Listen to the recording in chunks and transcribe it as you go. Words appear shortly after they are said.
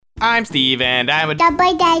I'm Steve, and I'm a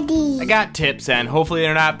double daddy. I got tips, and hopefully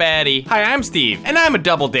they're not baddie. Hi, I'm Steve, and I'm a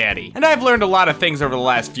double daddy. And I've learned a lot of things over the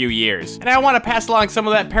last few years. And I want to pass along some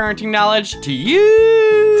of that parenting knowledge to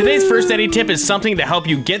you. Today's first daddy tip is something to help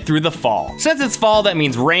you get through the fall. Since it's fall, that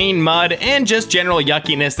means rain, mud, and just general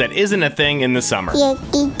yuckiness that isn't a thing in the summer.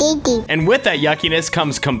 And with that yuckiness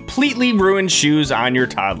comes completely ruined shoes on your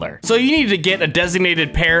toddler. So you need to get a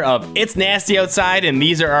designated pair of It's Nasty Outside and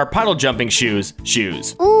These Are Our Puddle Jumping Shoes.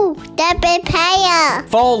 Ooh, that big pair.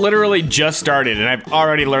 Fall literally just started, and I've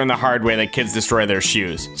already learned the hard way that kids destroy their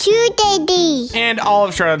shoes. Shoe daddy. And all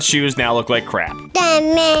of Charlotte's shoes now look like crap.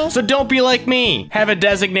 Damn it. So don't be like me. Have a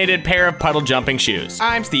designated pair of puddle jumping shoes.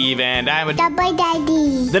 I'm Steve, and I'm a Double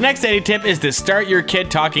daddy. The next daddy tip is to start your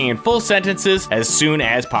kid talking in full sentences as soon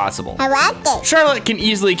as possible. I like it. Charlotte can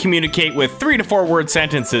easily communicate with 3 to 4 word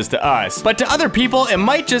sentences to us, but to other people, it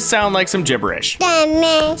might just sound like some gibberish.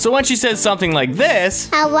 Damn it. So when she says something like this,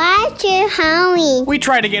 I want you, Howie. we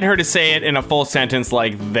try to get her to say it in a full sentence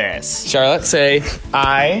like this. Charlotte, say,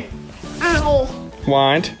 I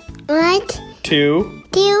want What? to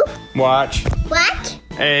Do watch what?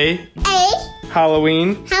 a A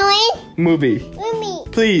Halloween Howie movie. with me.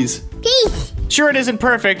 Please. Peace. Sure, it isn't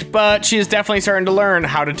perfect, but she is definitely starting to learn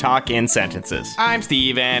how to talk in sentences. I'm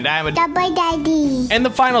Steve, and I'm a Double daddy. And the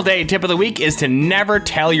final day tip of the week is to never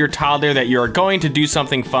tell your toddler that you're going to do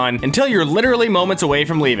something fun until you're literally moments away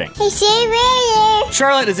from leaving. Hey, see you.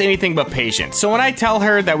 Charlotte is anything but patient, so when I tell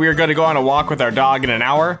her that we are going to go on a walk with our dog in an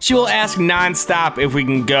hour, she will ask nonstop if we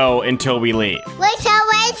can go until we leave. Whistle.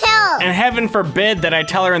 And heaven forbid that I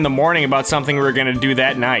tell her in the morning about something we're going to do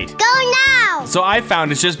that night. Go now. So I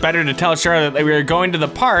found it's just better to tell Charlotte that we are going to the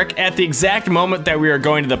park at the exact moment that we are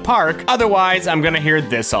going to the park, otherwise I'm going to hear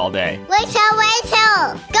this all day. Whistle.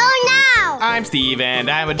 Go now. I'm Steve, and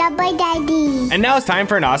I'm a Double daddy. And now it's time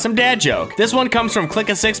for an awesome dad joke. This one comes from Click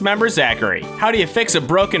of 6 member Zachary. How do you fix a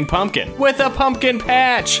broken pumpkin? With a pumpkin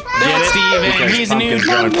patch. Get it, Steven? Because He's new. pumpkins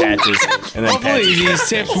grow in patches. And then Hopefully patches. these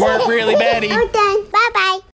tips work really baddy. Well done.